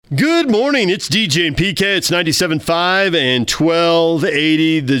Good morning. It's DJ and PK. It's 97.5 and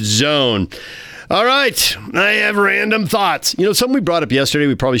 1280 The Zone. All right. I have random thoughts. Something we brought up yesterday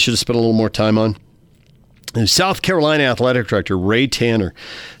we probably should have spent a little more time on. South Carolina Athletic Director Ray Tanner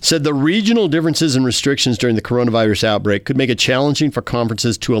said the regional differences and restrictions during the coronavirus outbreak could make it challenging for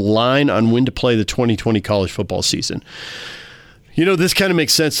conferences to align on when to play the 2020 college football season. This kind of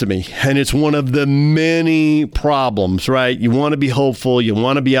makes sense to me, and it's one of the many problems, right? You want to be hopeful. You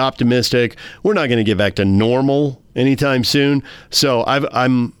want to be optimistic. We're not going to get back to normal anytime soon. So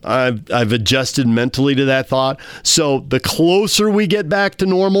I've adjusted mentally to that thought. So the closer we get back to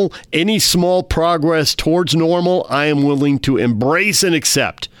normal, any small progress towards normal, I am willing to embrace and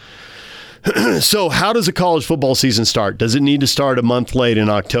accept. So how does a college football season start? Does it need to start a month late in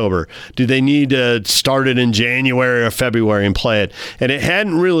October? Do they need to start it in January or February and play it? And it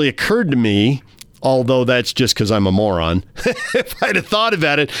hadn't really occurred to me, although that's just because I'm a moron. If I'd have thought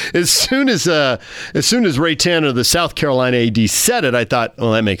about it, as soon as Ray Tanner, the South Carolina AD, said it, I thought,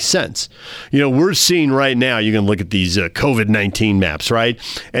 well, that makes sense. We're seeing right now, you can look at these COVID-19 maps, right?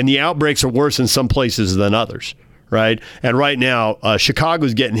 And the outbreaks are worse in some places than others. Right? And right now,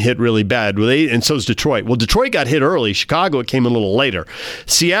 Chicago's getting hit really bad, and so is Detroit. Well, Detroit got hit early. Chicago, it came a little later.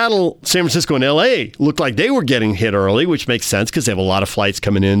 Seattle, San Francisco, and L.A. looked like they were getting hit early, which makes sense because they have a lot of flights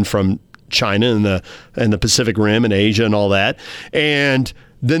coming in from China and the Pacific Rim and Asia and all that. And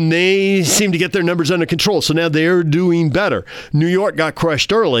then they seem to get their numbers under control. So now they're doing better. New York got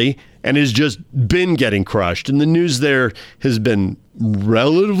crushed early and has just been getting crushed. And the news there has been,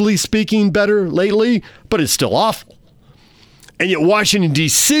 relatively speaking, better lately, but it's still awful. And yet Washington,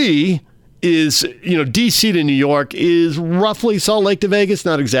 D.C. is, D.C. to New York is roughly Salt Lake to Vegas,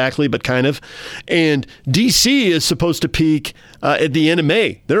 not exactly, but kind of. And D.C. is supposed to peak at the end of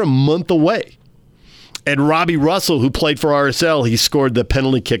May. They're a month away. And Robbie Russell, who played for RSL, he scored the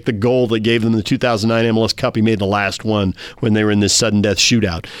penalty kick, the goal that gave them the 2009 MLS Cup. He made the last one when they were in this sudden death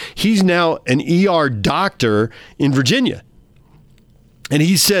shootout. He's now an ER doctor in Virginia. And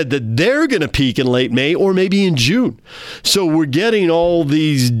he said that they're going to peak in late May or maybe in June. So we're getting all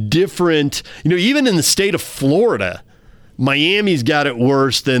these different, even in the state of Florida, Miami's got it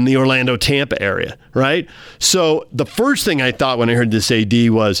worse than the Orlando, Tampa area, right? So the first thing I thought when I heard this AD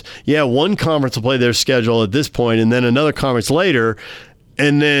was, one conference will play their schedule at this point and then another conference later.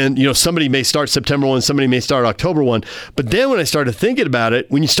 And then, somebody may start September 1, somebody may start October 1. But then when I started thinking about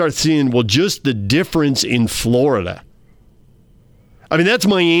it, when you start seeing, just the difference in Florida. I mean, that's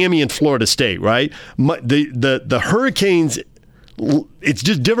Miami and Florida State, right? The Hurricanes, it's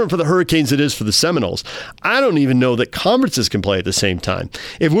just different for the Hurricanes than it is for the Seminoles. I don't even know that conferences can play at the same time.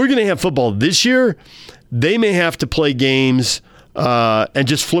 If we're going to have football this year, they may have to play games and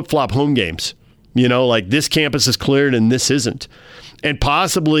just flip-flop home games. Like this campus is cleared and this isn't. And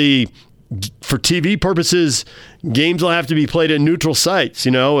possibly for TV purposes, games will have to be played at neutral sites.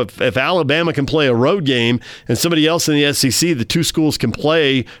 If Alabama can play a road game and somebody else in the SEC, the two schools can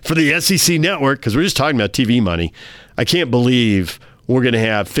play for the SEC network, because we're just talking about TV money. I can't believe we're going to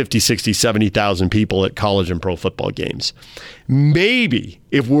have 50, 60, 70,000 people at college and pro football games. Maybe,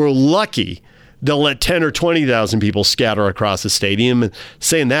 if we're lucky, they'll let 10 or 20,000 people scatter across the stadium. And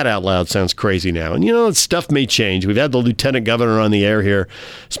saying that out loud sounds crazy now. And, stuff may change. We've had the lieutenant governor on the air here,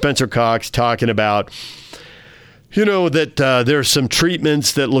 Spencer Cox, talking about, that there are some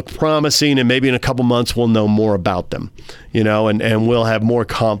treatments that look promising, and maybe in a couple months we'll know more about them, and we'll have more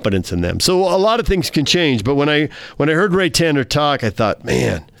confidence in them. So a lot of things can change. But when I heard Ray Tanner talk, I thought,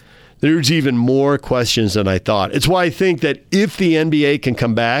 man, there's even more questions than I thought. It's why I think that if the NBA can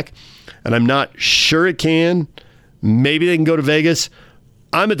come back, and I'm not sure it can, maybe they can go to Vegas.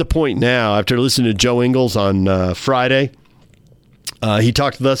 I'm at the point now, after listening to Joe Ingles on Friday, he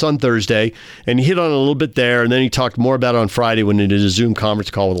talked with us on Thursday, and he hit on it a little bit there, and then he talked more about it on Friday when he did a Zoom conference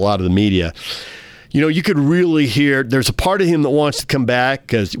call with a lot of the media. You could really hear there's a part of him that wants to come back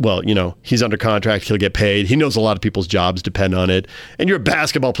because, he's under contract, he'll get paid. He knows a lot of people's jobs depend on it. And you're a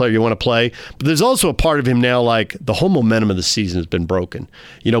basketball player, you want to play. But there's also a part of him now, like the whole momentum of the season has been broken.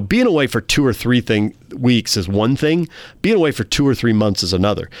 Being away for 2 or 3 weeks is one thing. Being away for 2 or 3 months is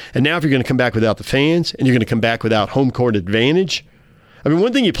another. And now if you're going to come back without the fans and you're going to come back without home court advantage, I mean,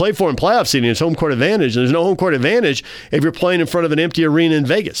 one thing you play for in playoff seeding is home court advantage. And there's no home court advantage if you're playing in front of an empty arena in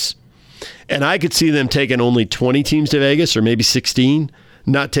Vegas. And I could see them taking only 20 teams to Vegas, or maybe 16,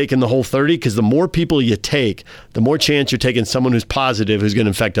 not taking the whole 30, because the more people you take, the more chance you're taking someone who's positive who's going to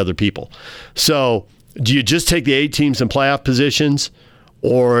infect other people. So do you just take the 8 teams in playoff positions,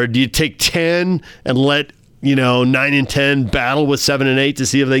 or do you take 10 and let 9 and 10 battle with 7 and 8 to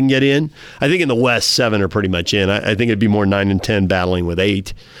see if they can get in. I think in the West, 7 are pretty much in. I think it'd be more 9 and 10 battling with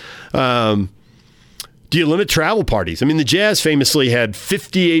 8. Do you limit travel parties? I mean, the Jazz famously had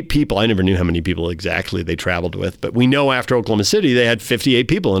 58 people. I never knew how many people exactly they traveled with, but we know after Oklahoma City, they had 58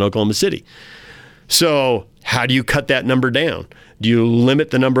 people in Oklahoma City. So how do you cut that number down? Do you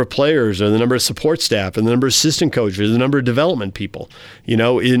limit the number of players or the number of support staff and the number of assistant coaches, or the number of development people?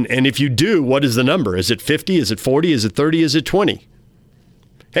 And if you do, what is the number? Is it 50? Is it 40? Is it 30? Is it 20?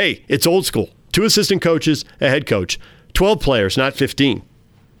 Hey, it's old school. 2 assistant coaches, a head coach, 12 players, not 15.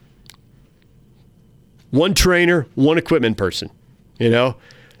 1 trainer, 1 equipment person. I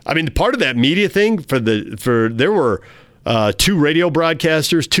mean, part of that media thing there were 2 radio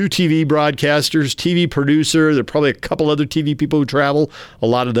broadcasters, 2 TV broadcasters, TV producer. There are probably a couple other TV people who travel. A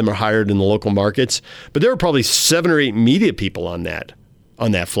lot of them are hired in the local markets, but there were probably 7 or 8 media people on that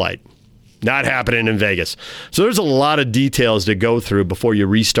flight. Not happening in Vegas. So there's a lot of details to go through before you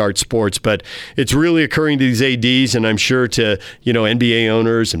restart sports, but it's really occurring to these ADs, and I'm sure to NBA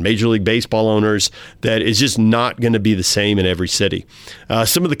owners and Major League Baseball owners, that it's just not going to be the same in every city.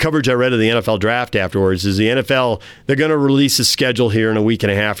 Some of the coverage I read of the NFL draft afterwards is the NFL, they're going to release a schedule here in a week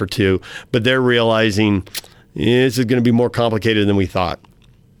and a half or 2, but they're realizing this is going to be more complicated than we thought.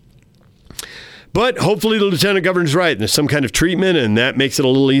 But hopefully the lieutenant governor's right. There's some kind of treatment, and that makes it a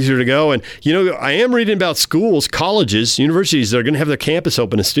little easier to go. And, I am reading about schools, colleges, universities that are going to have their campus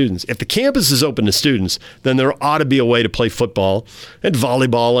open to students. If the campus is open to students, then there ought to be a way to play football and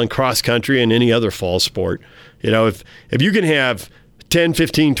volleyball and cross country and any other fall sport. If you can have 10,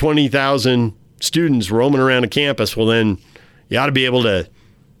 15, 20,000 students roaming around a campus, well, then you ought to be able to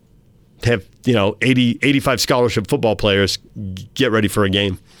have, 80, 85 scholarship football players get ready for a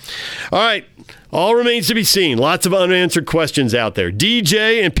game. All right. All remains to be seen. Lots of unanswered questions out there.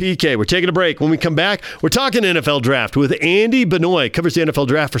 DJ and PK, we're taking a break. When we come back, we're talking NFL Draft with Andy Benoit, covers the NFL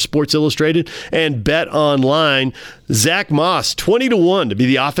Draft for Sports Illustrated and Bet Online. Zach Moss, 20-1 to be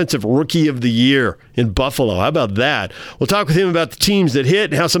the Offensive Rookie of the Year in Buffalo. How about that? We'll talk with him about the teams that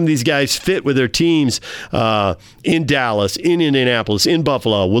hit and how some of these guys fit with their teams in Dallas, in Indianapolis, in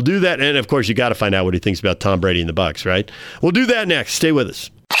Buffalo. We'll do that. And, of course, you got to find out what he thinks about Tom Brady and the Bucs, right? We'll do that next. Stay with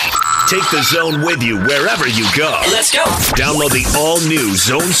us. Take the Zone with you wherever you go. Let's go. Download the all-new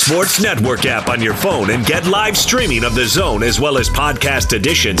Zone Sports Network app on your phone and get live streaming of the Zone as well as podcast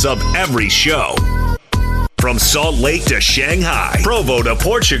editions of every show. From Salt Lake to Shanghai, Provo to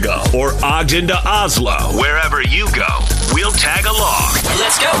Portugal, or Ogden to Oslo, wherever you go, we'll tag along.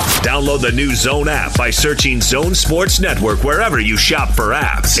 Let's go. Download the new Zone app by searching Zone Sports Network wherever you shop for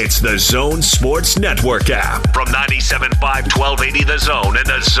apps. It's the Zone Sports Network app from 97.5 1280 The Zone and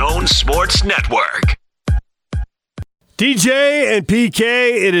the Zone Sports Network. DJ and PK,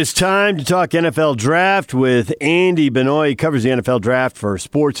 it is time to talk NFL Draft with Andy Benoit. He covers the NFL Draft for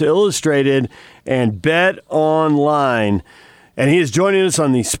Sports Illustrated and Bet Online. And he is joining us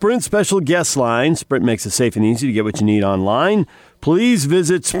on the Sprint Special Guest Line. Sprint makes it safe and easy to get what you need online. Please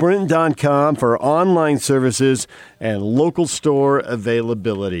visit sprint.com for online services and local store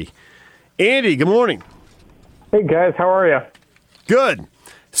availability. Andy, good morning. Hey, guys. How are you? Good.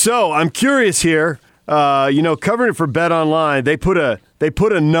 So I'm curious here. Covering it for Bet Online, they put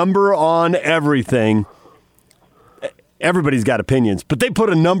a number on everything. Everybody's got opinions, but they put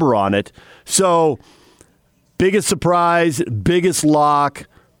a number on it. So, biggest surprise, biggest lock,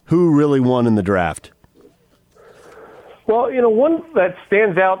 who really won in the draft? Well, one that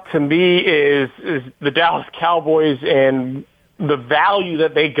stands out to me is the Dallas Cowboys and the value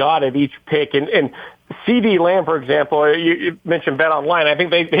that they got at each pick. And CD Lamb, for example, you mentioned Bet Online. I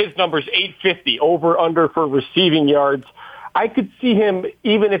think his number's 850, over, under for receiving yards. I could see him,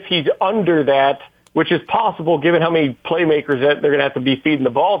 even if he's under that, which is possible given how many playmakers that they're going to have to be feeding the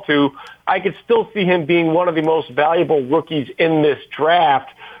ball to, I could still see him being one of the most valuable rookies in this draft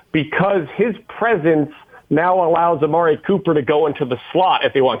because his presence now allows Amari Cooper to go into the slot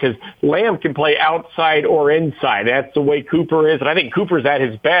if they want, because Lamb can play outside or inside. That's the way Cooper is, and I think Cooper's at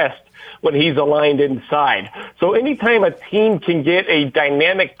his best when he's aligned inside. So anytime a team can get a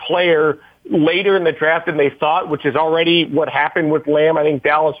dynamic player later in the draft than they thought, which is already what happened with Lamb, I think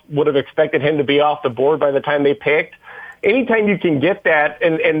Dallas would have expected him to be off the board by the time they picked. Anytime you can get that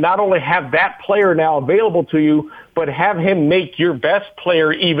and not only have that player now available to you, but have him make your best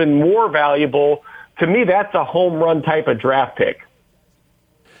player even more valuable, to me, that's a home run type of draft pick.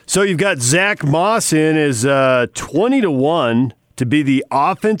 So you've got Zach Moss in as 20-1 to be the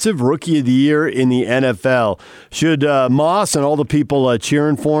Offensive Rookie of the Year in the NFL. Should Moss and all the people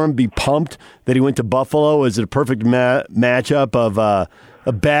cheering for him be pumped that he went to Buffalo? Is it a perfect matchup of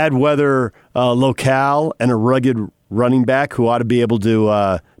a bad weather locale and a rugged running back who ought to be able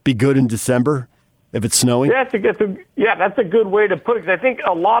to be good in December if it's snowing? Yeah, that's a good way to put it. 'Cause I think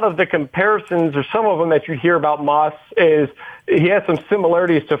a lot of the comparisons, or some of them that you hear about Moss, is he has some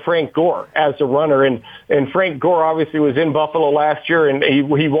similarities to Frank Gore as a runner. And Frank Gore obviously was in Buffalo last year, and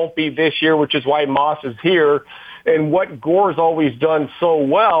he won't be this year, which is why Moss is here. And what Gore's always done so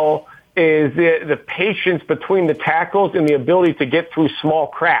well is the patience between the tackles and the ability to get through small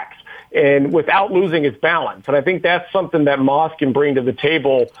cracks and without losing his balance. And I think that's something that Moss can bring to the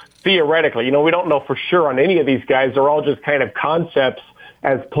table theoretically. You know, we don't know for sure on any of these guys. They're all just kind of concepts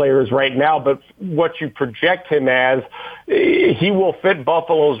as players right now, but what you project him as, he will fit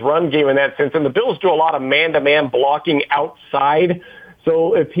Buffalo's run game in that sense. And the Bills do a lot of man-to-man blocking outside.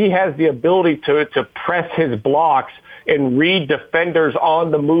 So if he has the ability to press his blocks and read defenders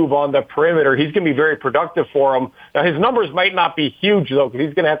on the move on the perimeter, he's going to be very productive for them. Now, his numbers might not be huge, though, because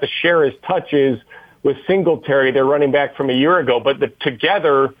he's going to have to share his touches with Singletary, their running back from a year ago. But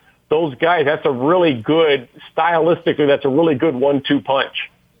together, those guys, that's a really good, stylistically, that's a really good 1-2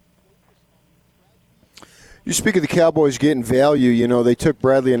 punch. You speak of the Cowboys getting value. You know, they took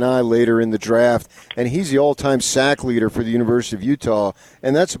Bradlee Anae later in the draft, and he's the all-time sack leader for the University of Utah.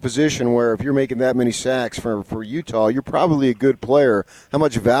 And that's a position where if you're making that many sacks for Utah, you're probably a good player. How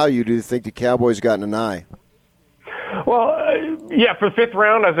much value do you think the Cowboys got in Anae? Well, yeah, for fifth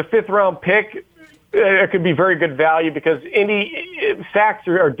round, as a fifth-round pick, it could be very good value because sacks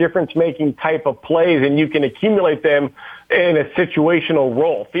are difference-making type of plays, and you can accumulate them in a situational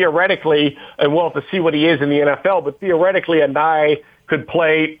role. Theoretically, and we'll have to see what he is in the NFL, but theoretically, Anae could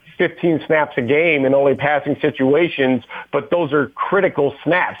play 15 snaps a game in only passing situations, but those are critical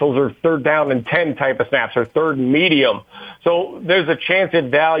snaps. Those are 3rd down and 10 type of snaps, or 3rd and medium. So there's a chance at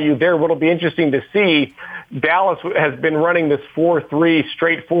value there. What'll be interesting to see, Dallas has been running this 4-3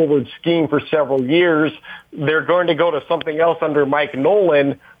 straightforward scheme for several years. They're going to go to something else under Mike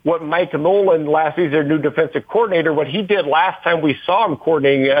Nolan. What Mike Nolan, last season, their new defensive coordinator, what he did last time we saw him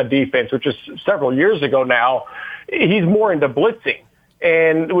coordinating a defense, which is several years ago now, he's more into blitzing.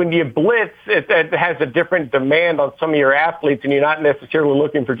 And when you blitz, it has a different demand on some of your athletes, and you're not necessarily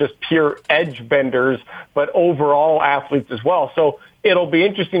looking for just pure edge benders, but overall athletes as well. So it'll be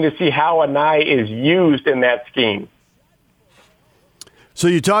interesting to see how Anae is used in that scheme. So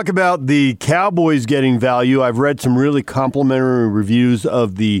you talk about the Cowboys getting value. I've read some really complimentary reviews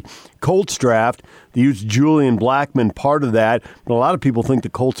of the Colts draft. They used Julian Blackmon, part of that, but a lot of people think the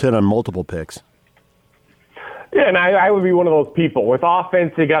Colts hit on multiple picks. Yeah, and I would be one of those people. With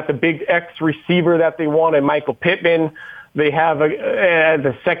offense, they got the big X receiver that they wanted, Michael Pittman. They have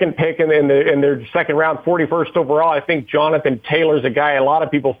the second pick in their second round, 41st overall. I think Jonathan Taylor's a guy a lot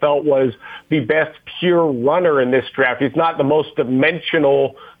of people felt was the best pure runner in this draft. He's not the most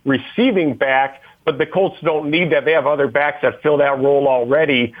dimensional receiving back, but the Colts don't need that. They have other backs that fill that role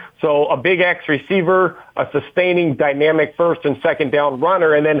already. So a big X receiver, a sustaining, dynamic first and second down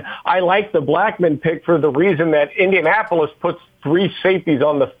runner. And then I like the Blackmon pick for the reason that Indianapolis puts 3 safeties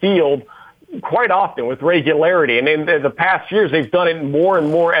on the field quite often with regularity. And in the past years, they've done it more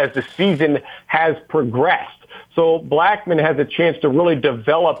and more as the season has progressed. So Blackmon has a chance to really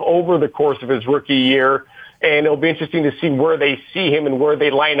develop over the course of his rookie year. And it'll be interesting to see where they see him and where they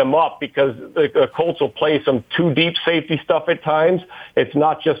line him up, because the Colts will play some 2 deep safety stuff at times. It's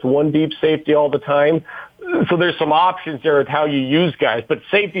not just 1 deep safety all the time. So there's some options there with how you use guys. But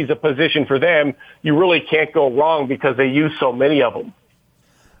safety is a position for them you really can't go wrong because they use so many of them.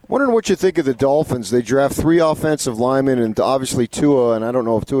 Wondering what you think of the Dolphins. They draft 3 offensive linemen and obviously Tua, and I don't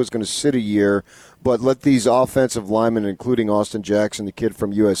know if Tua's going to sit a year, but let these offensive linemen, including Austin Jackson, the kid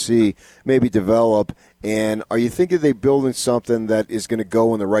from USC, maybe develop. And are you thinking they're building something that is going to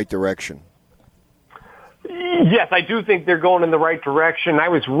go in the right direction? Yes, I do think they're going in the right direction. I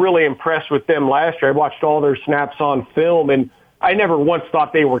was really impressed with them last year. I watched all their snaps on film, and I never once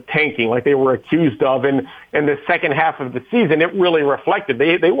thought they were tanking like they were accused of. And in the second half of the season, it really reflected.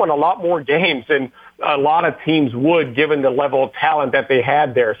 They won a lot more games than a lot of teams would, given the level of talent that they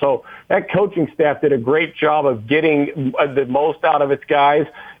had there. So that coaching staff did a great job of getting the most out of its guys.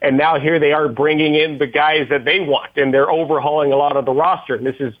 And now here they are bringing in the guys that they want, and they're overhauling a lot of the roster. And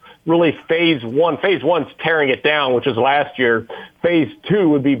this is really phase 1. Phase 1's tearing it down, which is last year. Phase 2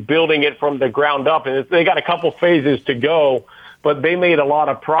 would be building it from the ground up. And they got a couple phases to go, but they made a lot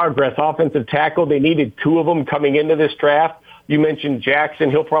of progress. Offensive tackle, they needed 2 of them coming into this draft. You mentioned Jackson.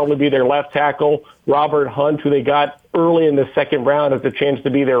 He'll probably be their left tackle. Robert Hunt, who they got early in the second round, has a chance to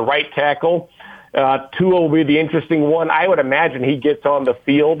be their right tackle. Tua will be the interesting one. I would imagine he gets on the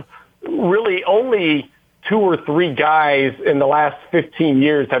field. Really only 2 or 3 guys in the last 15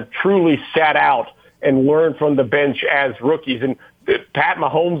 years have truly sat out and learned from the bench as rookies. And Pat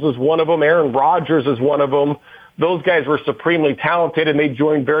Mahomes is one of them. Aaron Rodgers is one of them. Those guys were supremely talented, and they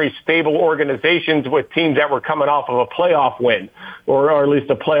joined very stable organizations with teams that were coming off of a playoff win or at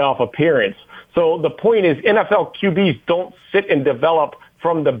least a playoff appearance. So the point is NFL QBs don't sit and develop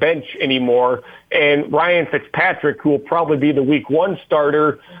from the bench anymore. And Ryan Fitzpatrick, who will probably be the week 1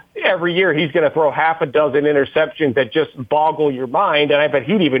 starter, every year he's going to throw half a dozen interceptions that just boggle your mind. And I bet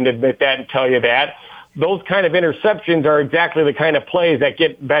he'd even admit that and tell you that. Those kind of interceptions are exactly the kind of plays that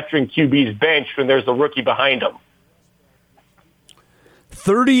get veteran QBs benched when there's a rookie behind them.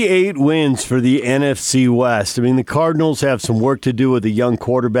 38 wins for the NFC West. I mean, the Cardinals have some work to do with a young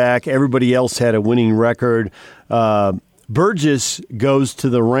quarterback. Everybody else had a winning record. Burgess goes to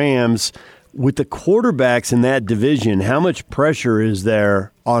the Rams. With the quarterbacks in that division, how much pressure is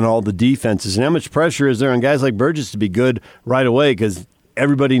there on all the defenses? And how much pressure is there on guys like Burgess to be good right away? Because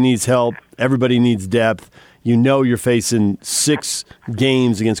everybody needs help. Everybody needs depth. You know you're facing 6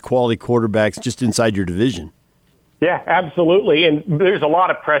 games against quality quarterbacks just inside your division. Yeah, absolutely. And there's a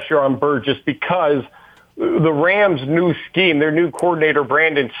lot of pressure on Burgess because the Rams' new scheme, their new coordinator,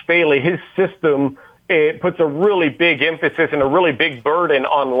 Brandon Staley, his system, it puts a really big emphasis and a really big burden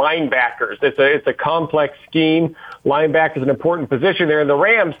on linebackers. It's a complex scheme. Linebacker is an important position there. And the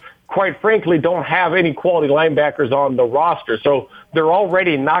Rams, quite frankly, don't have any quality linebackers on the roster. So they're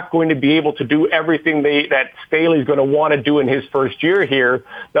already not going to be able to do everything that Staley's going to want to do in his first year here.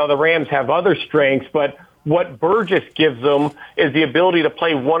 Now, the Rams have other strengths, but what Burgess gives them is the ability to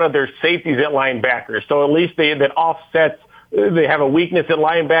play one of their safeties at linebacker. So at least that offsets. They have a weakness at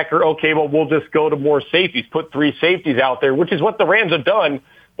linebacker. Okay, well, we'll just go to more safeties, put 3 safeties out there, which is what the Rams have done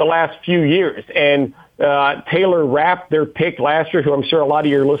the last few years. And Taylor Rapp, their pick last year, who I'm sure a lot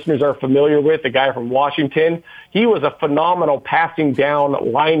of your listeners are familiar with, the guy from Washington, he was a phenomenal passing down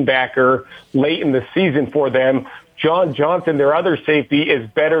linebacker late in the season for them. John Johnson, their other safety, is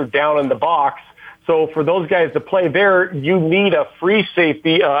better down in the box. So for those guys to play there, you need a free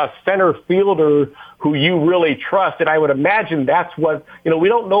safety, a center fielder who you really trust. And I would imagine that's what, we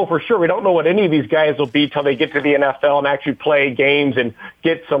don't know for sure. We don't know what any of these guys will be till they get to the NFL and actually play games and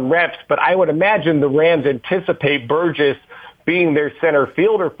get some reps. But I would imagine the Rams anticipate Burgess being their center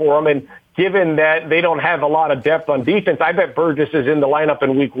fielder for them. And given that they don't have a lot of depth on defense, I bet Burgess is in the lineup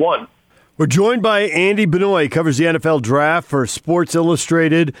in week 1. We're joined by Andy Benoit. He covers the NFL Draft for Sports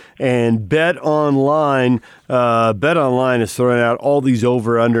Illustrated and Bet Online. Bet Online is throwing out all these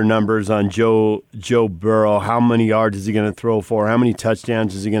over-under numbers on Joe Burrow. How many yards is he going to throw for? How many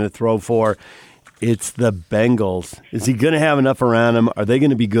touchdowns is he going to throw for? It's the Bengals. Is he going to have enough around him? Are they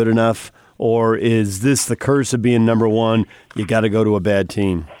going to be good enough? Or is this the curse of being number 1? You got to go to a bad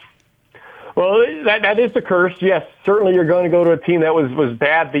team. Well, that is the curse. Yes, certainly you're going to go to a team that was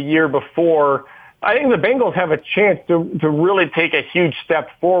bad the year before. I think the Bengals have a chance to really take a huge step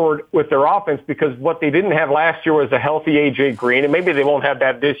forward with their offense because what they didn't have last year was a healthy A.J. Green, and maybe they won't have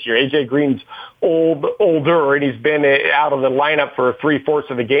that this year. A.J. Green's older, and he's been out of the lineup for 3/4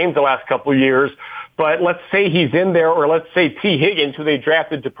 of the games the last couple of years. But let's say he's in there, or let's say T. Higgins, who they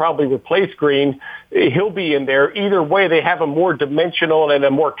drafted to probably replace Green, he'll be in there. Either way, they have a more dimensional and a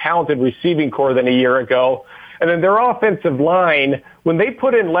more talented receiving core than a year ago. And then their offensive line, when they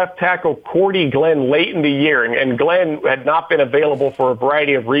put in left tackle Cordy Glenn late in the year, and Glenn had not been available for a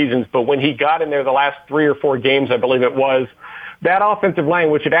variety of reasons, but when he got in there the last 3 or 4 games, I believe it was, that offensive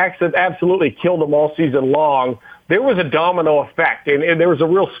line, which had absolutely killed them all season long, there was a domino effect, and there was a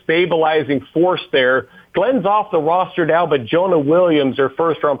real stabilizing force there. Glenn's off the roster now, but Jonah Williams, their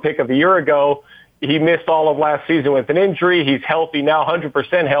first-round pick of a year ago, he missed all of last season with an injury. He's healthy now,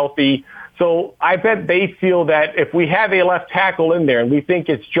 100% healthy. So I bet they feel that if we have a left tackle in there and we think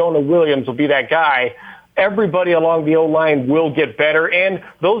it's Jonah Williams will be that guy, everybody along the O-line will get better. And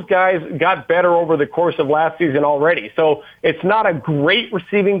those guys got better over the course of last season already. So it's not a great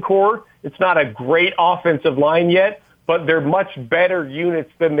receiving core. It's not a great offensive line yet, but they're much better units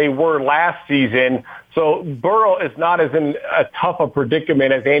than they were last season. So Burrow is not as in a tough a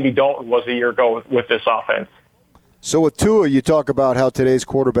predicament as Andy Dalton was a year ago with this offense. So with Tua, you talk about how today's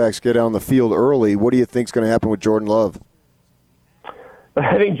quarterbacks get on the field early. What do you think is going to happen with Jordan Love?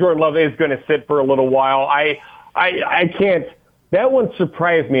 I think Jordan Love is going to sit for a little while. I can't. That one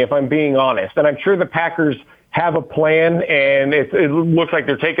surprised me, if I'm being honest. And I'm sure the Packers have a plan, and it looks like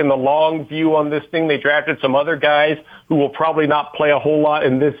they're taking the long view on this thing. They drafted some other guys who will probably not play a whole lot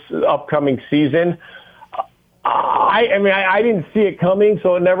in this upcoming season. I didn't see it coming,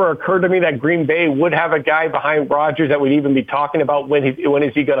 so it never occurred to me that Green Bay would have a guy behind Rodgers that we'd even be talking about when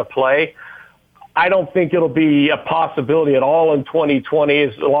is he going to play. I don't think it'll be a possibility at all in 2020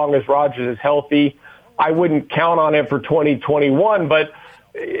 as long as Rodgers is healthy. I wouldn't count on it for 2021, but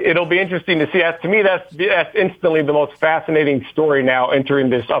it'll be interesting to see. To me, that's instantly the most fascinating story now entering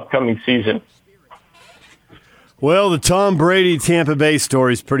this upcoming season. Well, the Tom Brady Tampa Bay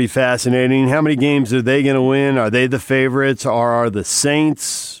story is pretty fascinating. How many games are they going to win? Are they the favorites, or are the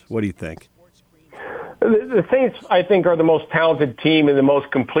Saints? What do you think? The Saints, I think, are the most talented team and the most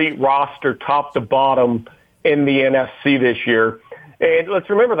complete roster, top to bottom, in the NFC this year. And let's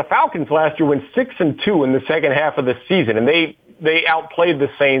remember, the Falcons last year went 6-2 in the second half of the season, and they outplayed the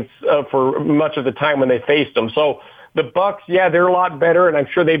Saints for much of the time when they faced them. So the Bucs, yeah, they're a lot better, and I'm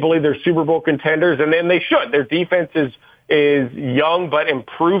sure they believe they're Super Bowl contenders, and then they should. Their defense is young but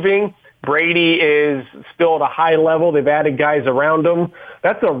improving. Brady is still at a high level. They've added guys around him.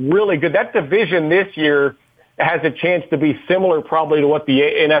 That's a really good – that division this year has a chance to be similar probably to what the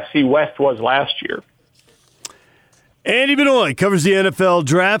NFC West was last year. Andy Benoit covers the NFL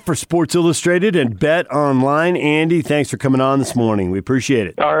Draft for Sports Illustrated and Bet Online. Andy, thanks for coming on this morning. We appreciate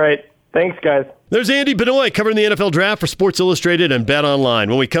it. All right. Thanks, guys. There's Andy Benoit covering the NFL Draft for Sports Illustrated and Bet Online.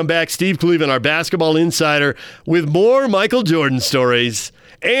 When we come back, Steve Cleveland, our basketball insider, with more Michael Jordan stories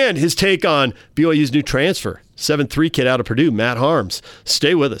and his take on BYU's new transfer, 7'3" kid out of Purdue, Matt Harms.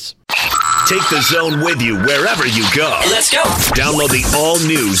 Stay with us. Take the Zone with you wherever you go. Let's go. Download the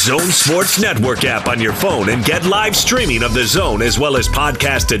all-new Zone Sports Network app on your phone and get live streaming of the Zone as well as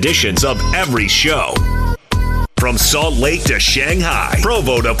podcast editions of every show. From Salt Lake to Shanghai,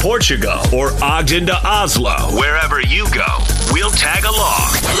 Provo to Portugal, or Ogden to Oslo, wherever you go, we'll tag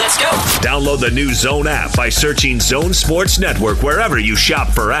along. Let's go. Download the new Zone app by searching Zone Sports Network wherever you shop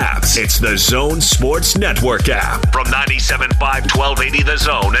for apps. It's the Zone Sports Network app from 97.5 1280 The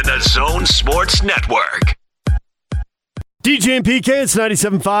Zone and the Zone Sports Network. DJ and PK, it's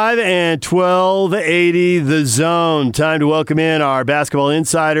 97.5 and 1280 The Zone. Time to welcome in our basketball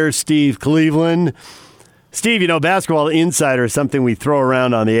insider, Steve Cleveland. Steve, you know, Basketball Insider is something we throw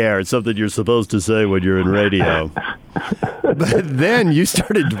around on the air. It's something you're supposed to say when you're in radio. But then you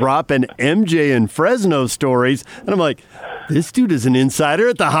started dropping MJ and Fresno stories, and I'm like, this dude is an insider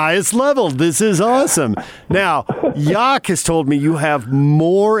at the highest level. This is awesome. Now, Yak has told me you have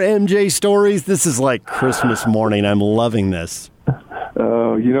more MJ stories. This is like Christmas morning. I'm loving this.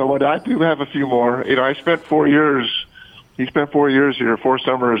 You know what? I do have a few more. You know, I spent 4 years. He spent 4 years here, 4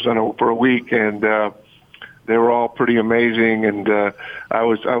 summers for a week, and they were all pretty amazing. And I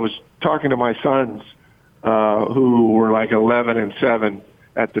was talking to my sons, who were like 11 and 7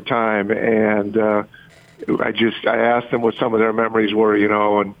 at the time, and I asked them what some of their memories were, you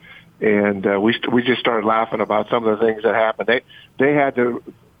know, and we just started laughing about some of the things that happened. They had the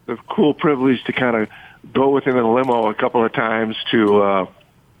cool privilege to kind of go with him in a limo a couple of times to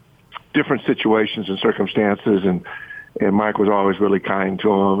different situations and circumstances, and Mike was always really kind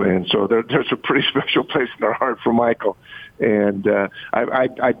to him, and so there's a pretty special place in our heart for Michael. And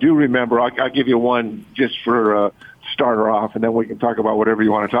I do remember, I'll give you one just for starter off, and then we can talk about whatever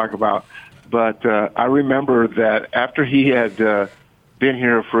you want to talk about. But I remember that after he had been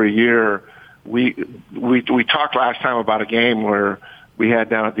here for a year, we talked last time about a game where we had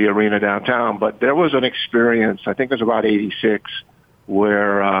down at the arena downtown, but there was an experience, I think it was about 86,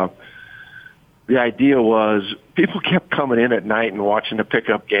 where the idea was people kept coming in at night and watching the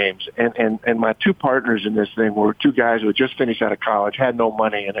pickup games. And my two partners in this thing were two guys who had just finished out of college, had no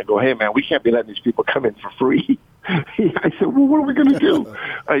money, and I go, hey, man, we can't be letting these people come in for free. I said, well, what are we going to do?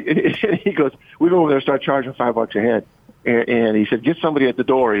 And he goes, we go over there and start charging $5 a head. And he said, get somebody at the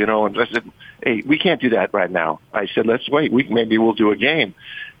door, you know. And I said, hey, we can't do that right now. I said, let's wait. Maybe we'll do a game.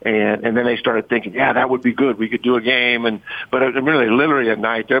 And then they started thinking, yeah, that would be good. We could do a game. But really, literally at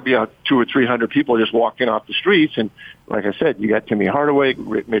night, there'd be 200 or 300 people just walking off the streets. And like I said, you got Timmy Hardaway,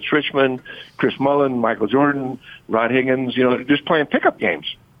 Mitch Richmond, Chris Mullen, Michael Jordan, Rod Higgins, you know, just playing pickup games.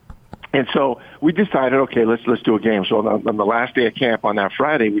 And so we decided, okay, let's do a game. So on the last day of camp on that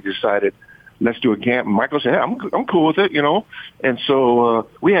Friday, we decided, let's do a camp. And Michael said, hey, I'm cool with it, you know. And so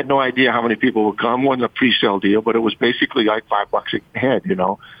we had no idea how many people would come. It wasn't a pre-sale deal, but it was basically like $5 a head, you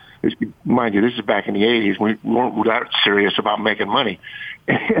know. Mind you, this is back in the 80s. We weren't that serious about making money.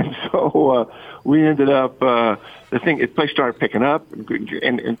 And so we ended up, the place started picking up.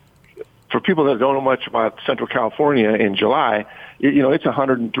 And for people that don't know much about Central California in July, you know, it's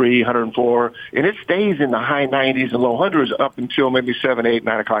 103, 104, and it stays in the high 90s and low hundreds up until maybe 7, 8,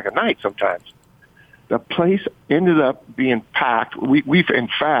 9 o'clock at night sometimes. The place ended up being packed. We in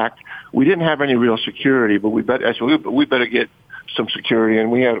fact, we didn't have any real security, but we better get some security,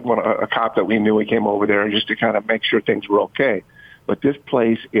 and we had a cop that we knew. He came over there just to kind of make sure things were okay. But this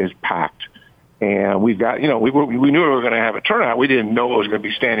place is packed. And we've got, we knew we were going to have a turnout. We didn't know it was going to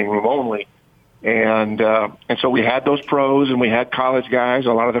be standing room only. And so we had those pros, and we had college guys,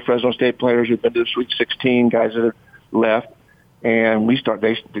 a lot of the Fresno State players who'd been to the Sweet 16, guys that had left. And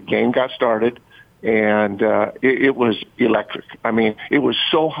the game got started, and it was electric. I mean, it was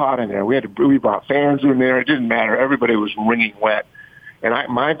so hot in there. We brought fans in there. It didn't matter. Everybody was wringing wet. And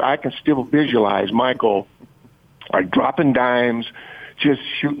I can still visualize Michael dropping dimes, just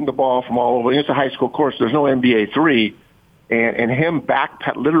shooting the ball from all over. It's a high school course. There's no NBA 3. And him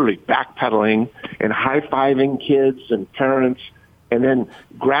literally backpedaling and high-fiving kids and parents, and then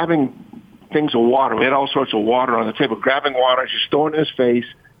grabbing things of water. We had all sorts of water on the table, grabbing water, just throwing it in his face,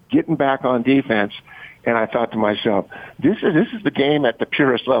 getting back on defense. And I thought to myself, this is the game at the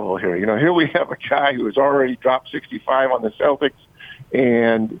purest level here. Here we have a guy who has already dropped 65 on the Celtics,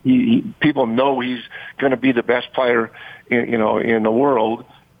 and people know he's going to be the best player in the world.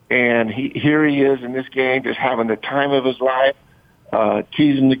 And here he is in this game, just having the time of his life,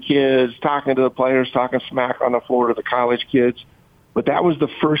 teasing the kids, talking to the players, talking smack on the floor to the college kids. But that was the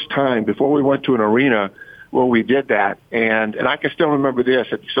first time before we went to an arena where we did that. And I can still remember this.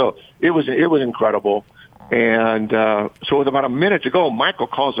 So it was incredible. And so with about a minute to go, Michael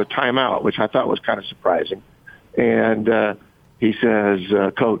calls a timeout, which I thought was kind of surprising. And he says,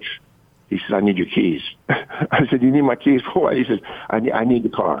 Coach, he said, I need your keys. I said, you need my keys for what? He said, I need the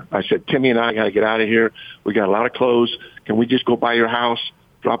car. I said, Timmy and I got to get out of here. We got a lot of clothes. Can we just go by your house,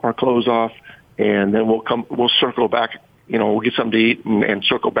 drop our clothes off, and then we'll circle back. We'll get something to eat and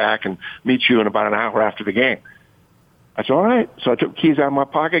circle back and meet you in about an hour after the game. I said, all right. So I took the keys out of my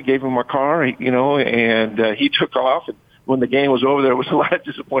pocket, gave him my car, and he took off. And when the game was over, there was a lot of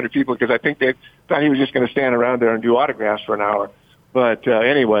disappointed people because I think they thought he was just going to stand around there and do autographs for an hour. But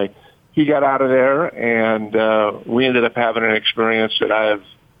anyway, he got out of there, and we ended up having an experience that I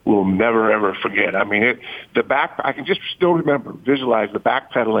will never, ever forget. I mean, I can just still visualize the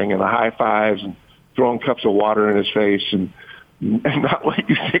backpedaling and the high fives and throwing cups of water in his face, and not what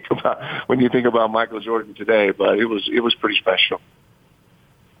you think about when you think about Michael Jordan today, but it was pretty special.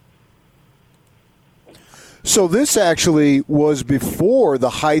 So this actually was before the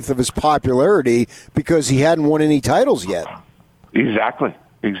height of his popularity because he hadn't won any titles yet. Exactly.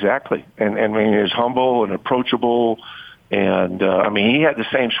 And I mean, he was humble and approachable, and he had the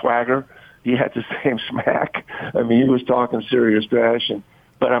same swagger. He had the same smack. I mean, he was talking serious trash.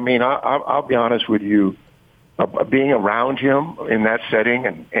 But I mean, I'll be honest with you, being around him in that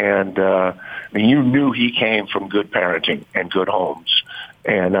setting, and you knew he came from good parenting and good homes.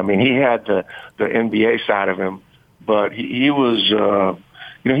 And I mean, he had the NBA side of him, but he was,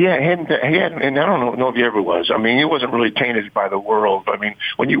 he hadn't, and I don't know if he ever was. I mean, he wasn't really tainted by the world. I mean,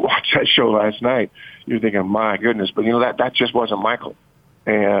 when you watch that show last night, you're thinking, my goodness, but that just wasn't Michael.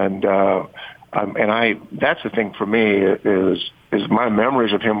 And that's the thing for me is my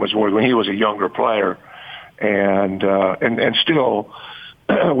memories of him was when he was a younger player, and still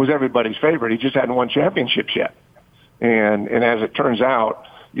was everybody's favorite. He just hadn't won championships yet. And as it turns out,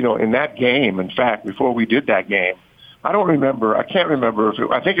 in that game, in fact, before we did that game, I can't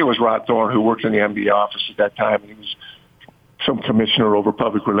remember I think it was Rod Thorne who worked in the NBA office at that time. He was some commissioner over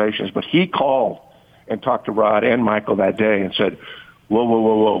public relations, but he called and talked to Rod and Michael that day and said,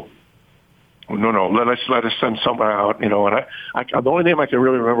 whoa. No, let us send someone out, and the only name I can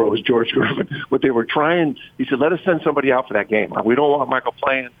really remember was George Griffin. But they were trying, he said, let us send somebody out for that game. We don't want Michael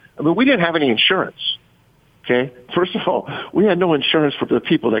playing. I mean, we didn't have any insurance. Okay. First of all, we had no insurance for the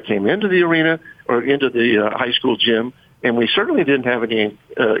people that came into the arena or into the high school gym, and we certainly didn't have any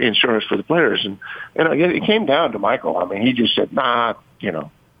insurance for the players. And again, it came down to Michael. I mean, he just said, don't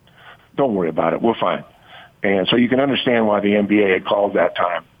worry about it. We're fine. And so you can understand why the NBA had called that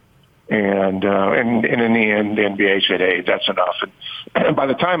time. And in the end, the NBA said, hey, that's enough. And by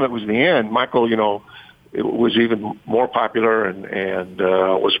the time it was the end, Michael, it was even more popular and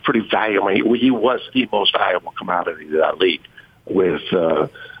was pretty valuable. He was the most valuable commodity of that league with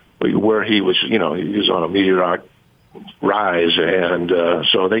where he was, he was on a meteoric rise. And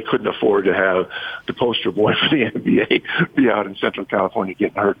so they couldn't afford to have the poster boy for the NBA be out in Central California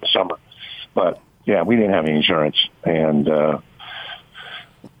getting hurt in the summer. But, yeah, we didn't have any insurance. And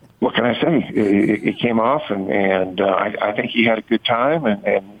what can I say? It came off, and I think he had a good time,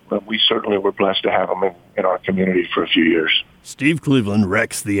 and we certainly were blessed to have him in our community for a few years. Steve Cleveland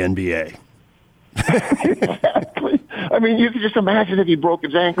wrecks the NBA. Exactly. I mean, you can just imagine if he broke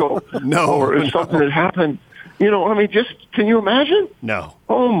his ankle or if something had happened. Can you imagine? No.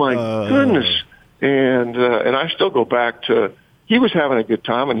 Oh, my goodness. And I still go back to, he was having a good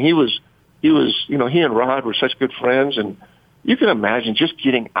time, and he and Rod were such good friends, and you can imagine just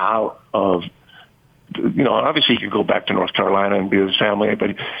getting out of obviously he could go back to North Carolina and be with his family,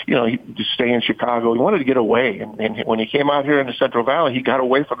 but, he just stay in Chicago. He wanted to get away. And when he came out here in the Central Valley, he got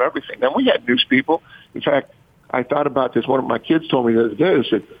away from everything. Then we had news people. In fact, I thought about this. One of my kids told me the other day, they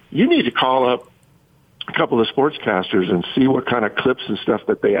said, you need to call up a couple of sportscasters and see what kind of clips and stuff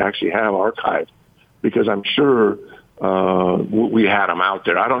that they actually have archived, because I'm sure we had them out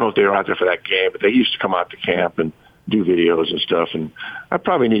there. I don't know if they were out there for that game, but they used to come out to camp and do videos and stuff, and I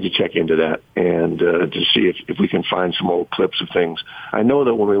probably need to check into that and to see if we can find some old clips of things. I know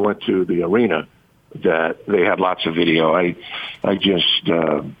that when we went to the arena that they had lots of video. I just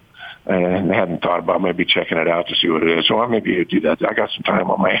I hadn't thought about maybe checking it out to see what it is. So I may be able to do that. I got some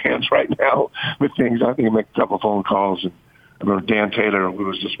time on my hands right now with things. I think I'll make a couple of phone calls. And I remember Dan Taylor, who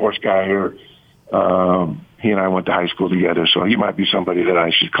was the sports guy here, he and I went to high school together, so he might be somebody that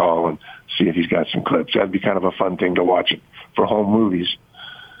I should call and see if he's got some clips. That'd be kind of a fun thing to watch for home movies.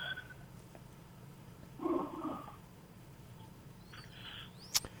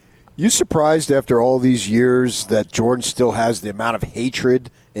 You surprised after all these years that Jordan still has the amount of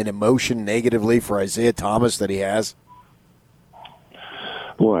hatred and emotion negatively for Isaiah Thomas that he has?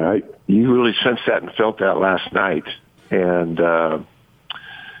 Boy, you really sensed that and felt that last night. And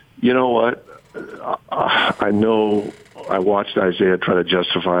you know what? I know I watched Isaiah try to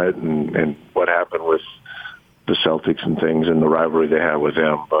justify it and what happened with the Celtics and things and the rivalry they have with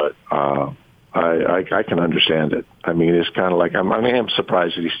them, but I can understand it. I mean, it's kind of like I am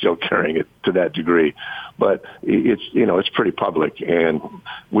surprised that he's still carrying it to that degree, but it's pretty public, and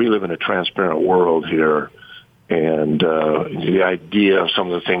we live in a transparent world here, and the idea of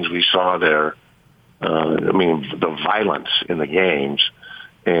some of the things we saw there, the violence in the games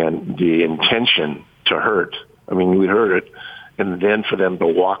and the intention to hurt. I mean, we heard it, and then for them to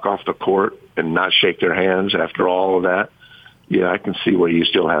walk off the court and not shake their hands after all of that, yeah, I can see where you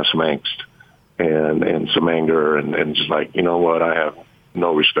still have some angst and some anger and just like, you know what, I have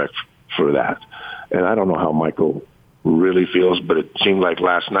no respect for that. And I don't know how Michael really feels, but it seemed like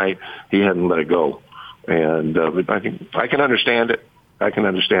last night he hadn't let it go. And I think I can understand it.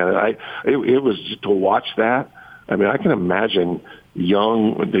 It was to watch that. I mean, I can imagine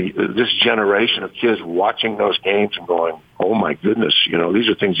this generation of kids watching those games and going, oh my goodness, these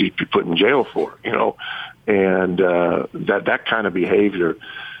are things you'd be put in jail for, and that kind of behavior.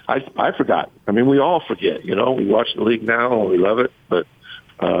 I forgot. I mean, we all forget, we watch the league now and we love it, but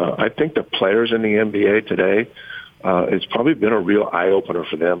I think the players in the NBA today, it's probably been a real eye opener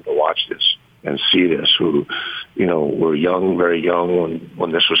for them to watch this and see this, who, were young, very young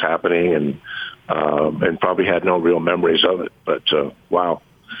when this was happening and probably had no real memories of it. But wow,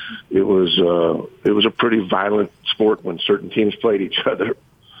 it was a pretty violent sport when certain teams played each other.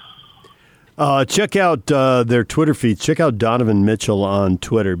 Check out their Twitter feed. Check out Donovan Mitchell on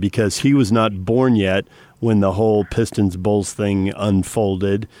Twitter, because he was not born yet when the whole Pistons-Bulls thing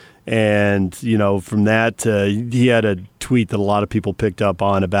unfolded. And, from that, he had a tweet that a lot of people picked up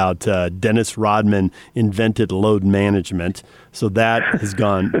on about Dennis Rodman invented load management. So that's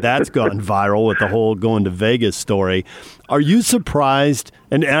gone viral with the whole going to Vegas story. Are you surprised?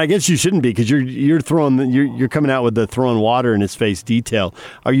 And I guess you shouldn't be, because you're coming out with the throwing water in his face detail.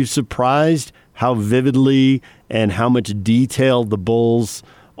 Are you surprised how vividly and how much detail the Bulls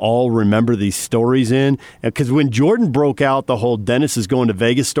all remember these stories in? Because when Jordan broke out the whole Dennis is going to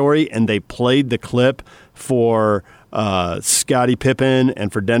Vegas story and they played the clip for Scottie Pippen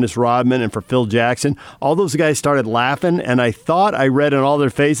and for Dennis Rodman and for Phil Jackson, all those guys started laughing, and I thought I read in all their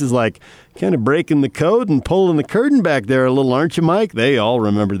faces like, kind of breaking the code and pulling the curtain back there a little, aren't you, Mike? They all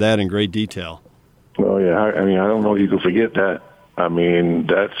remember that in great detail. Well, yeah, I mean, I don't know if you can forget that. I mean,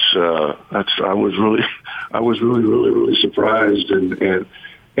 that's I was really surprised and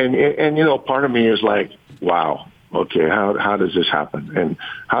part of me is like, wow, okay, how does this happen? And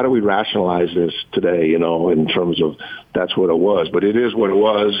how do we rationalize this today, in terms of that's what it was. But it is what it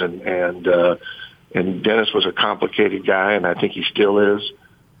was, and Dennis was a complicated guy, and I think he still is.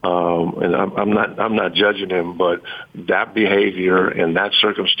 And I'm not judging him, but that behavior and that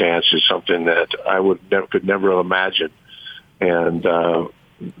circumstance is something that I could never have imagined. And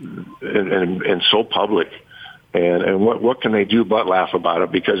so public. And what can they do but laugh about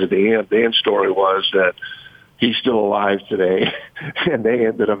it? Because at the end story was that he's still alive today, and they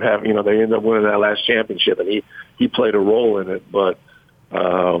ended up having, they ended up winning that last championship, and he played a role in it. But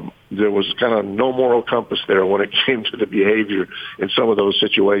there was kind of no moral compass there when it came to the behavior in some of those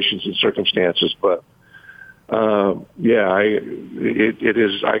situations and circumstances. But it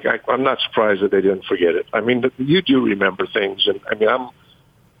is. I'm not surprised that they didn't forget it. I mean, you do remember things, and I mean, I'm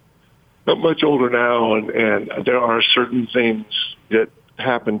much older now, and there are certain things that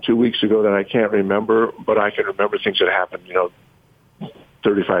happened 2 weeks ago that I can't remember, but I can remember things that happened,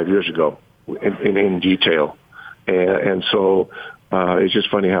 35 years ago in detail. And so it's just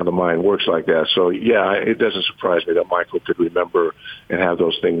funny how the mind works like that. So, yeah, it doesn't surprise me that Michael could remember and have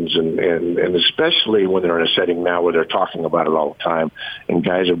those things, and especially when they're in a setting now where they're talking about it all the time and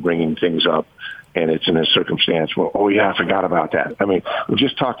guys are bringing things up, and it's in a circumstance where, oh, yeah, I forgot about that. I mean,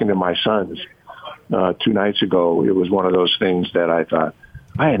 just talking to my sons 2 nights ago, it was one of those things that I thought,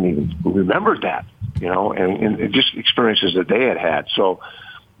 I hadn't even remembered that, and just experiences that they had. So,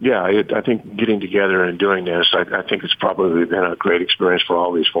 yeah, I think getting together and doing this, I think it's probably been a great experience for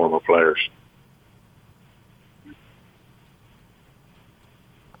all these former players.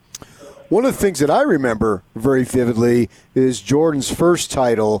 One of the things that I remember very vividly is Jordan's first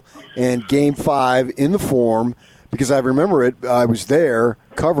title and Game 5 in the Forum, because I remember it. I was there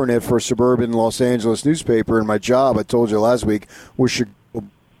covering it for a suburban Los Angeles newspaper, and my job, I told you last week, was Chicago.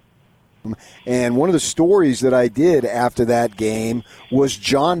 And one of the stories that I did after that game was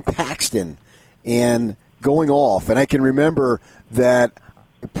John Paxton and going off. And I can remember that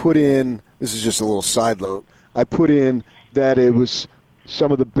I put in, this is just a little side note, I put in that it was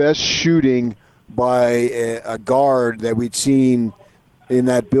some of the best shooting by a guard that we'd seen in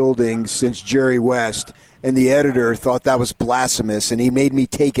that building since Jerry West. And the editor thought that was blasphemous, and he made me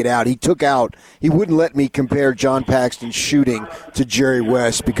take it out. He wouldn't let me compare John Paxton's shooting to Jerry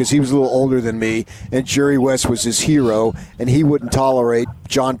West because he was a little older than me, and Jerry West was his hero, and he wouldn't tolerate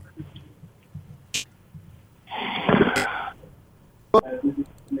John.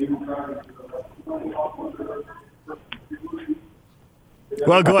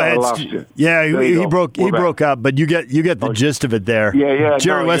 Well, go ahead. Yeah, he broke up, but you get the gist of it there. Yeah.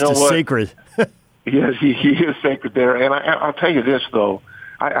 Jerry West is sacred. Yes, he is sacred there. And I'll tell you this, though.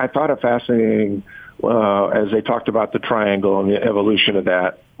 I thought it fascinating as they talked about the triangle and the evolution of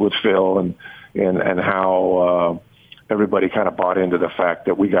that with Phil and how everybody kind of bought into the fact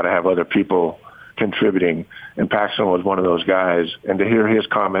that we got to have other people contributing. And Paxton was one of those guys. And to hear his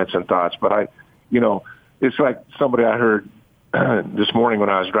comments and thoughts. But it's like somebody I heard this morning when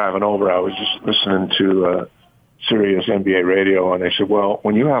I was driving over. I was just listening to Sirius NBA radio, and they said, well,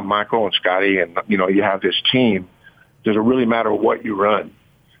 when you have Michael and Scotty and, you have this team, does it really matter what you run?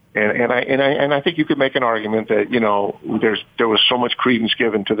 And I think you could make an argument that, there was so much credence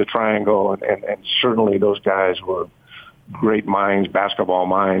given to the triangle, and certainly those guys were great minds, basketball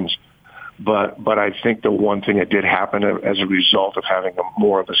minds. But I think the one thing that did happen as a result of having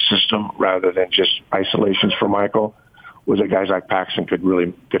more of a system rather than just isolations for Michael was that guys like Paxton could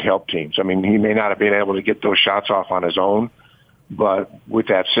help teams. I mean, he may not have been able to get those shots off on his own, but with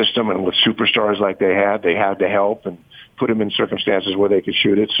that system and with superstars like they had to help and put them in circumstances where they could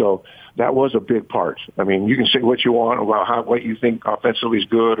shoot it. So that was a big part. I mean, you can say what you want about what you think offensively is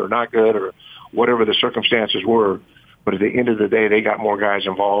good or not good or whatever the circumstances were, but at the end of the day, they got more guys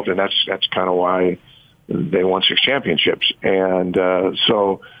involved, and that's kind of why they won 6 championships. And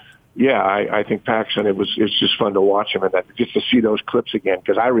yeah, I think Paxton, it's just fun to watch him and just to see those clips again,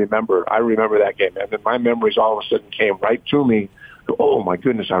 because I remember that game, and then my memories all of a sudden came right to me. Oh my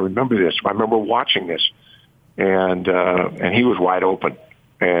goodness, I remember this. I remember watching this, and he was wide open,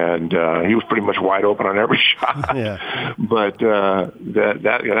 and he was pretty much wide open on every shot. Yeah. But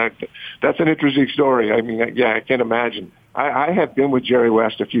that's an interesting story. I mean, yeah, I can't imagine. I have been with Jerry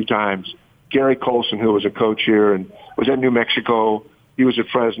West a few times. Gary Colson, who was a coach here and was at New Mexico. He was at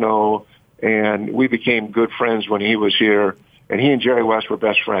Fresno, and we became good friends when he was here, and he and Jerry West were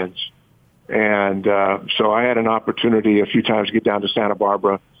best friends. And so I had an opportunity a few times to get down to Santa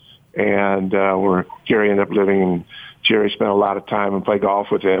Barbara, and where Gary ended up living, and Jerry spent a lot of time and played golf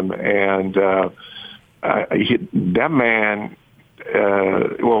with him. And that man,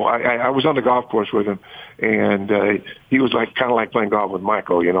 I was on the golf course with him, and he was kind of like playing golf with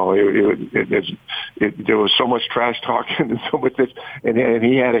Michael. There was so much trash talking and so much this, and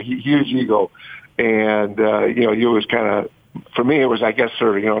he had a huge ego, and he was kind of, for me, it was, I guess,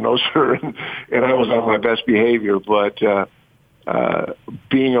 sir, no sir, and I was on my best behavior. But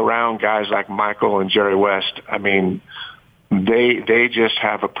being around guys like Michael and Jerry West, I mean, they just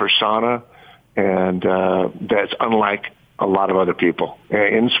have a persona, and that's unlike a lot of other people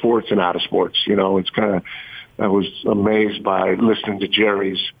in sports and out of sports. It's kind of, I was amazed by listening to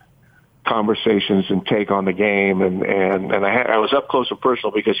Jerry's conversations and take on the game. And I was up close and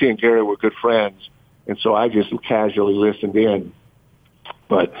personal because he and Gary were good friends. And so I just casually listened in.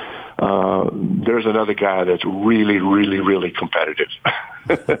 But there's another guy that's really, really, really competitive,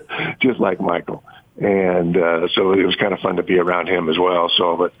 just like Michael. And so it was kind of fun to be around him as well.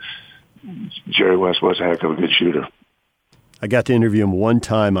 So, but Jerry West was a heck of a good shooter. I got to interview him one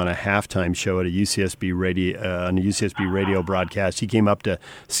time on a halftime show at a UCSB radio broadcast. He came up to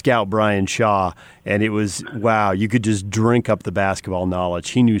scout Brian Shaw, and it was, wow, you could just drink up the basketball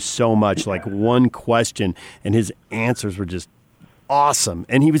knowledge. He knew so much, like one question, and his answers were just awesome.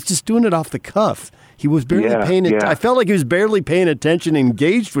 And he was just doing it off the cuff. He was barely paying it. I felt like he was barely paying attention,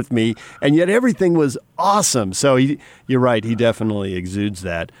 engaged with me, and yet everything was awesome. So you're right. He definitely exudes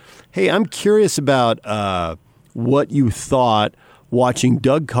that. Hey, I'm curious about what you thought watching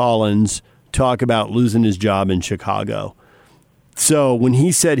Doug Collins talk about losing his job in Chicago. So when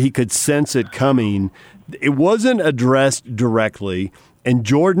he said he could sense it coming, it wasn't addressed directly, and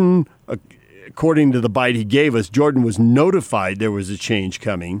Jordan, according to the bite he gave us, Jordan was notified there was a change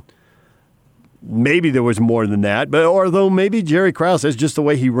coming. Maybe there was more than that, but although maybe Jerry Krause, that's just the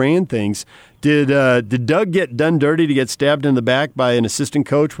way he ran things. Did Doug get done dirty to get stabbed in the back by an assistant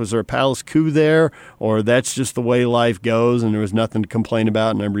coach? Was there a palace coup there, or that's just the way life goes and there was nothing to complain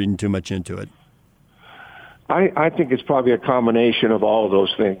about and I'm reading too much into it? I think it's probably a combination of all of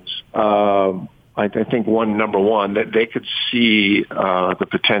those things. I think number one, that they could see the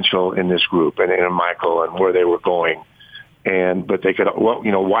potential in this group and in Michael and where they were going. But they could,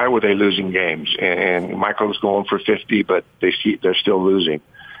 why were they losing games? And Michael was going for 50, but they're still losing.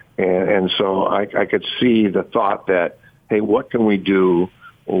 And so I could see the thought that, hey, what can we do?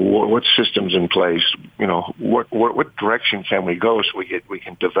 What systems in place? What direction can we go so we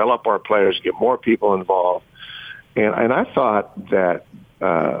can develop our players, get more people involved? And I thought that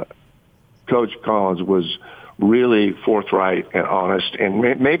Coach Collins was really forthright and honest, and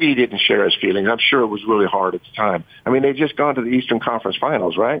maybe he didn't share his feelings. I'm sure it was really hard at the time. I mean, they'd just gone to the Eastern Conference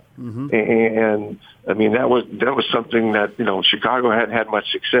Finals, right? Mm-hmm. And I mean, that was something that, Chicago hadn't had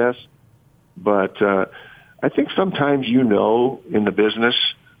much success. But I think sometimes in the business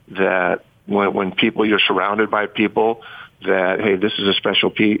that when you're surrounded by people that, hey, this is a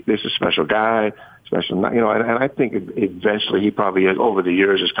special guy, special, and I think eventually he probably, over the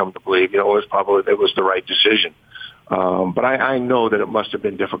years, has come to believe, it was the right decision. But I know that it must have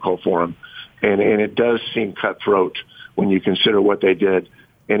been difficult for him, and it does seem cutthroat when you consider what they did,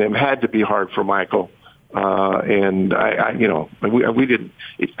 and it had to be hard for Michael. And I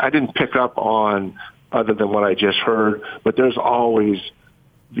didn't pick up on other than what I just heard, but there's always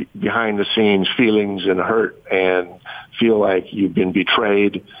behind the scenes feelings and hurt and feel like you've been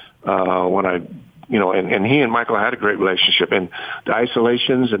betrayed. And he and Michael had a great relationship, and the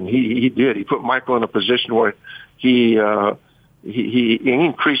isolations, and he put Michael in a position where he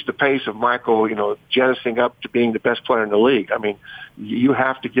increased the pace of Michael, jettisoning up to being the best player in the league. I mean, you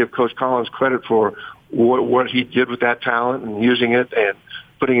have to give Coach Collins credit for what he did with that talent and using it and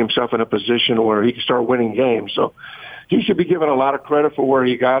putting himself in a position where he can start winning games. So he should be given a lot of credit for where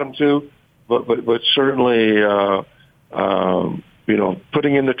he got him to, but certainly,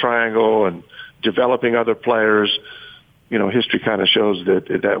 putting in the triangle and developing other players, history kind of shows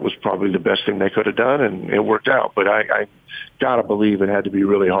that was probably the best thing they could have done, and it worked out. But I gotta believe it had to be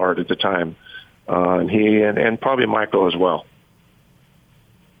really hard at the time, and he and probably Michael as well.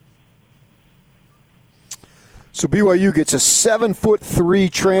 So BYU gets a 7'3"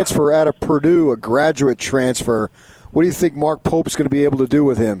 transfer out of Purdue, a graduate transfer. What do you think Mark Pope's going to be able to do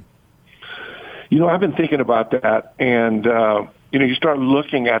with him? I've been thinking about that, and you start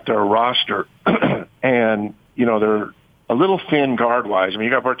looking at their roster, and they're a little thin guard-wise. I mean,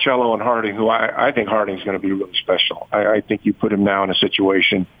 you got Barcello and Harding, who I think Harding's going to be really special. I think you put him now in a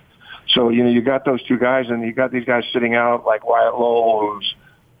situation. So you got those two guys, and you got these guys sitting out like Wyatt Lowell, who's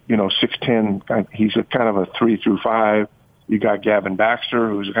 6'10". He's a kind of a 3-5. You got Gavin Baxter,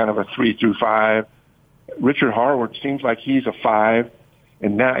 who's kind of a 3-5. Richard Harward seems like he's a 5,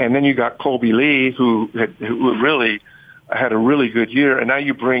 and then you got Colby Lee, who really had a really good year, and now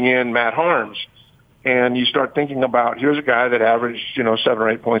you bring in Matt Harms, and you start thinking about, here's a guy that averaged 7 or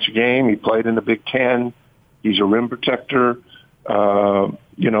 8 points a game. He played in the Big Ten. He's a rim protector, and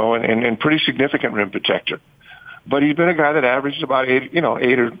pretty significant rim protector. But he's been a guy that averages about 8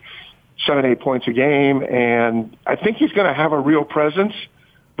 or 7, 8 points a game, and I think he's going to have a real presence.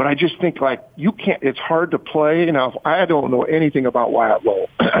 But I just think, you can't. It's hard to play. Now, I don't know anything about Wyatt Lowell.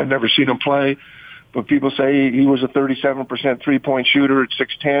 I've never seen him play, but people say he was a 37% 3-point shooter at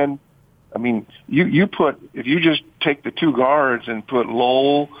 6'10". I mean, if you just take the two guards and put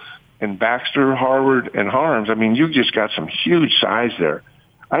Lowell and Baxter, Harward, and Harms, I mean, you just got some huge size there.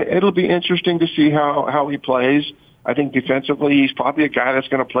 It'll be interesting to see how he plays. I think defensively, he's probably a guy that's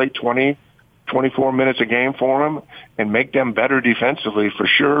going to play 20, 24 minutes a game for them and make them better defensively for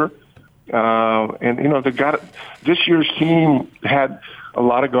sure. This year's team had a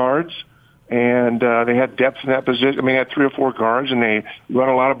lot of guards, and they had depth in that position. I mean, they had 3 or 4 guards, and they run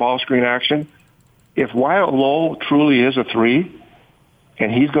a lot of ball screen action. If Wyatt Lowell truly is a 3,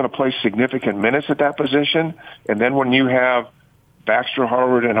 and he's going to play significant minutes at that position, and then when you have Baxter,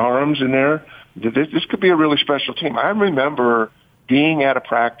 Harvard, and Harms in there, this could be a really special team. I remember being at a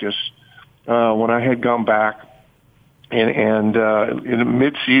practice when I had gone back and in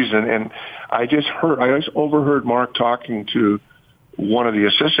mid-season, and I just overheard Mark talking to one of the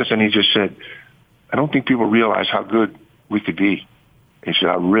assistants, and he just said, I don't think people realize how good we could be. He said,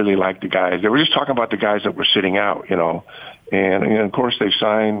 I really like the guys. They were just talking about the guys that were sitting out, And of course, they've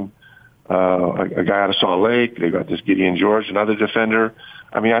signed a guy out of Salt Lake. They got this Gideon George, another defender.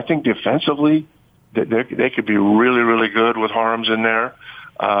 I mean, I think defensively, they could be really, really good with Harms in there.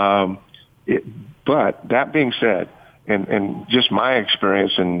 But that being said, and just my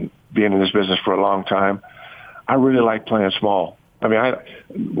experience in being in this business for a long time, I really like playing small. I mean,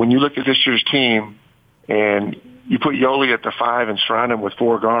 when you look at this year's team and you put Yoli at the 5 and surround him with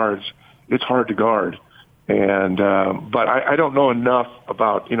 4 guards, it's hard to guard. And but I don't know enough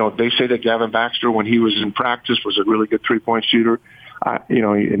about, they say that Gavin Baxter, when he was in practice, was a really good 3-point shooter. He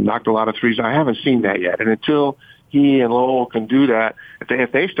knocked a lot of threes. I haven't seen that yet. And until he and Lowell can do that,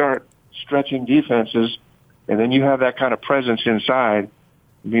 if they start stretching defenses and then you have that kind of presence inside,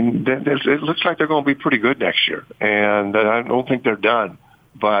 I mean, it looks like they're going to be pretty good next year. And I don't think they're done.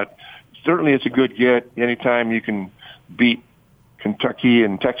 But certainly it's a good get anytime you can beat Kentucky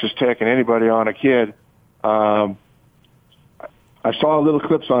and Texas Tech and anybody on a kid. I saw little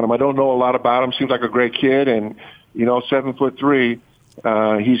clips on him. I don't know a lot about him. Seems like a great kid, and 7'3".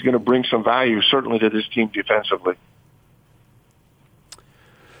 He's going to bring some value certainly to this team defensively.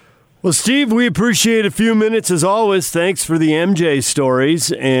 Well, Steve, we appreciate a few minutes as always. Thanks for the MJ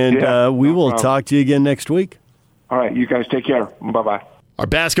stories, and we will talk to you again next week. All right, you guys take care. Bye-bye. Our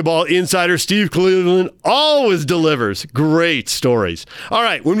basketball insider, Steve Cleveland, always delivers great stories. All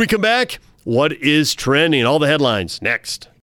right, when we come back, what is trending? All the headlines next.